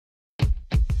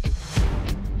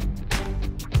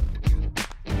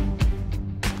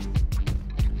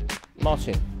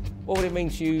Martin, what would it mean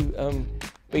to you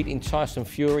beating Tyson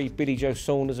Fury, Billy Joe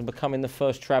Saunders and becoming the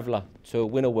first traveller to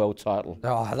win a world title?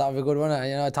 Oh, that would be a good one.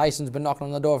 You know, Tyson's been knocking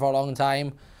on the door for a long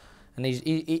time, and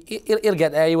he'll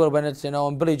get there. He will win it. You know,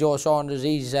 and Billy Joe Saunders,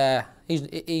 he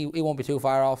won't be too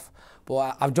far off.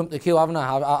 But I've jumped the queue, haven't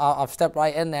I? I've stepped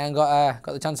right in there and got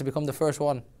the chance to become the first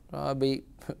one. It'd be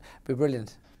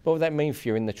brilliant. What would that mean for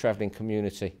you in the travelling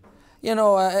community? You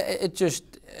know,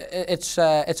 it's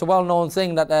a well-known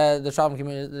thing that the travelling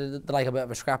community, they like a bit of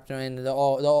a scrap. I mean, they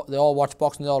all watch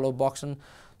boxing, they all love boxing.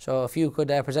 So if you could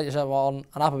present yourself on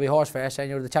an Appleby Horse Fair saying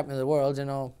you're the champion of the world, you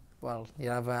know, well, you'd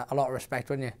have a lot of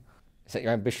respect, wouldn't you? Is that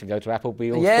your ambition, go to Appleby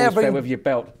Horse Fair with your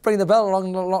belt? Bring the belt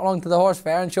along to the horse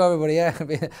fair and show everybody, yeah.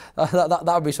 that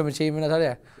would be some achievement, I tell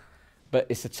you. But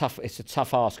it's a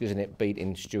tough ask, isn't it,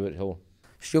 beating Stuart Hall?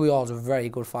 Stewie Hall's a very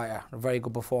good fighter, a very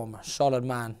good performer, solid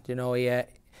man. You know, and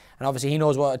obviously he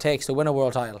knows what it takes to win a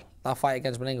world title. That fight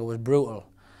against Malinga was brutal,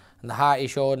 and the heart he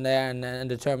showed in there and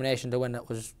determination to win it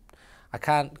was, I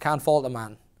can't fault the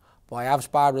man. But I have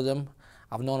sparred with him,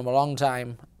 I've known him a long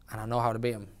time, and I know how to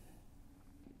beat him.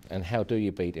 And how do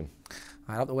you beat him?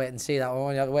 I'll have to wait and see that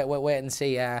one. You have to wait and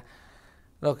see.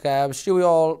 Look, Stewie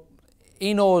Hall,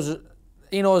 he knows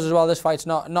as well this fight's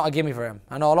not a gimme for him.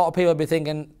 I know a lot of people will be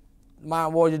thinking,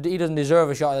 man, he doesn't deserve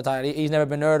a shot at the title. He's never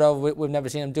been heard of. We've never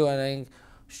seen him do anything.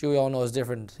 Stewie Hall knows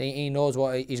different. He knows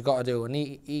what he's got to do, and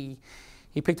he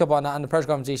picked up on that in the press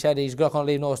conference. He said he's not going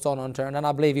to leave no stone unturned, and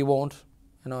I believe he won't.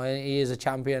 You know, he is a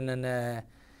champion, and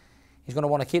he's going to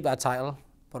want to keep that title.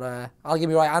 But I'll give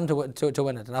me right hand to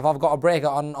win it. And if I've got to break it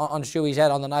on Stewie's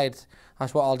head on the night,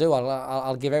 that's what I'll do.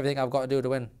 I'll give everything I've got to do to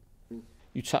win.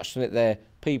 You touched on it there.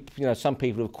 People, you know, some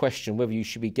people have questioned whether you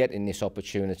should be getting this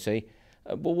opportunity.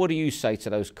 But what do you say to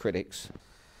those critics?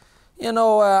 You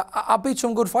know, I beat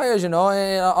some good fighters, you know,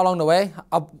 along the way.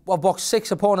 I boxed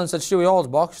 6 opponents that Stewie Hall's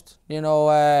boxed, you know,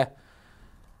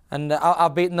 and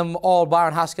I've beaten them all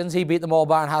barring Haskins. He beat them all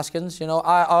barring Haskins, you know.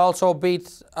 I also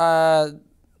beat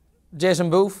Jason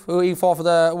Booth, who he fought for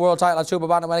the world title at Super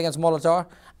Bantamweight against Molitor,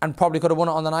 and probably could have won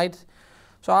it on the night.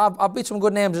 So I've beat some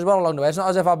good names as well along the way. It's not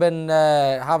as if I've been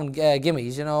having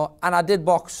gimmies, you know. And I did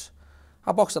box.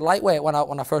 I boxed at lightweight when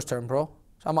I first turned pro.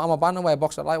 So I'm a bantamweight, I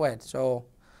boxed at lightweight. So,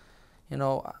 you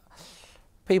know,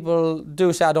 people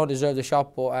do say I don't deserve the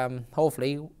shot, but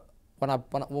hopefully, when I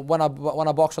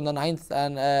box on the 9th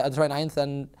and the 29th,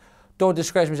 and don't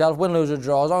disgrace myself, win, lose or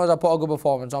draw, as long as I put a good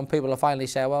performance on, people will finally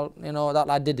say, well, you know, that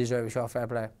lad did deserve a shot, fair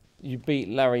play. You beat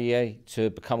Larrier to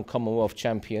become Commonwealth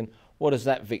champion. What has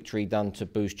that victory done to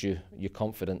boost your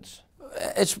confidence?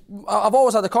 I've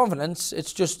always had the confidence.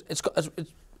 It's just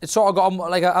it's sort of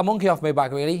got like a monkey off my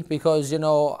back, really, because, you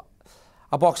know,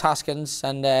 I boxed Haskins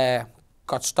and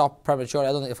got stopped prematurely.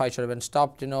 I don't think the fight should have been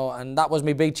stopped, you know, and that was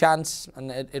my big chance, and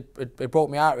it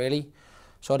broke my heart, really.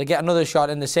 So to get another shot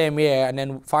in the same year and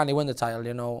then finally win the title,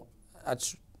 you know,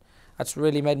 that's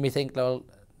really made me think, well,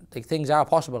 things are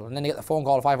possible. And then you get the phone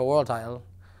call to fight for a world title.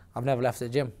 I've never left the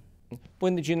gym.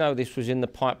 When did you know this was in the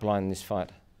pipeline, this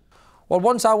fight? Well,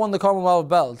 once I won the Commonwealth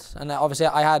belt, and obviously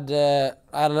I had a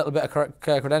little bit of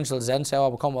credentials then, so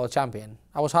I'm a Commonwealth champion.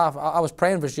 I was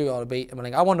praying for Stewie Hall to beat him.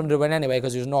 I wanted him to win anyway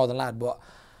because he was a Northern lad, but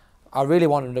I really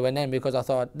wanted him to win then because I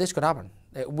thought this could happen.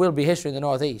 It will be history in the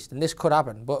North East, and this could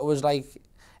happen. But it was like,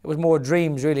 it was more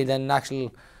dreams really than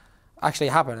actually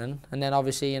happening. And then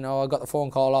obviously, you know, I got the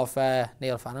phone call off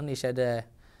Neil Fannin. He said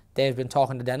Dave's been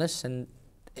talking to Dennis, and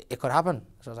it could happen.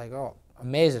 So I was like, oh,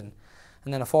 amazing.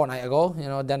 And then a fortnight ago, you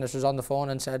know, Dennis was on the phone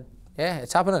and said, yeah,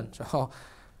 it's happening. So,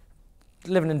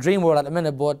 living in dream world at the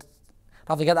minute, but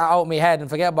I have to get that out of my head and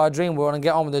forget about dream world and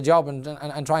get on with the job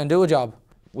and try and do a job.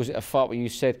 Was it a fight where you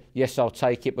said, yes, I'll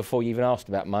take it, before you even asked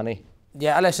about money?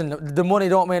 Yeah, listen, the money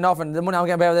don't mean nothing. The money I'm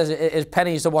getting out of this is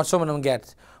pennies to what some of them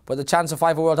get. But the chance of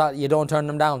fight for world title, you don't turn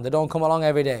them down. They don't come along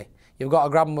every day. You've got to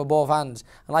grab them with both hands.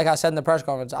 And like I said in the press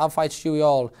conference, I'll fight Stewie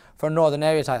Hall for a Northern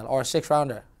Area title or a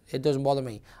 6-rounder. It doesn't bother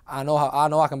me. I know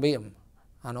I can beat him.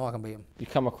 I know I can beat him. You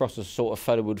come across as sort of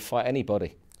fellow who would fight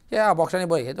anybody? Yeah, I box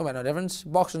anybody. It don't make no difference.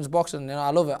 Boxing's boxing. You know,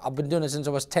 I love it. I've been doing it since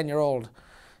I was 10-year-old.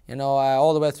 You know,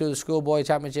 all the way through the schoolboy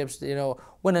championships. You know,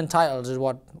 winning titles is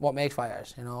what makes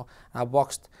fighters. You know, I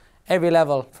boxed every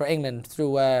level for England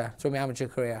through my amateur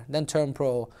career. Then turned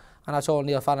pro, and I told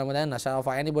Neil Fannin then, I said I'll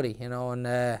fight anybody. You know,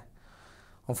 and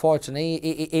unfortunately,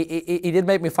 he did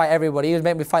make me fight everybody. He was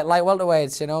making me fight light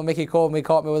welterweights. You know, Mickey caught me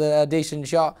with a decent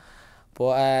shot.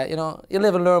 But you know, you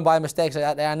live and learn by mistakes like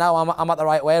that. There. Now I'm at the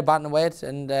right weight, bantamweight,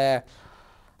 and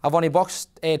I've only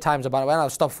boxed 8 times at bantamweight.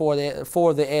 I've stopped 4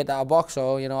 of the 8 that I boxed.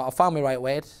 So you know, I found my right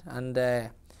weight, and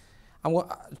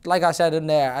like I said in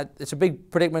there, it's a big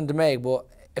predicament to make, but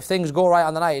if things go right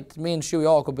on the night, me and Stewie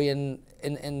Hall could be in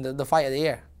the fight of the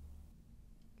year.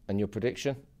 And your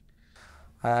prediction?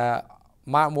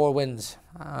 Martin Ward wins.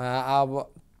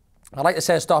 I'd like to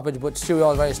say a stoppage, but Stewie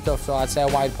Hall is very tough, so I'd say a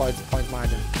wide point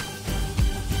margin.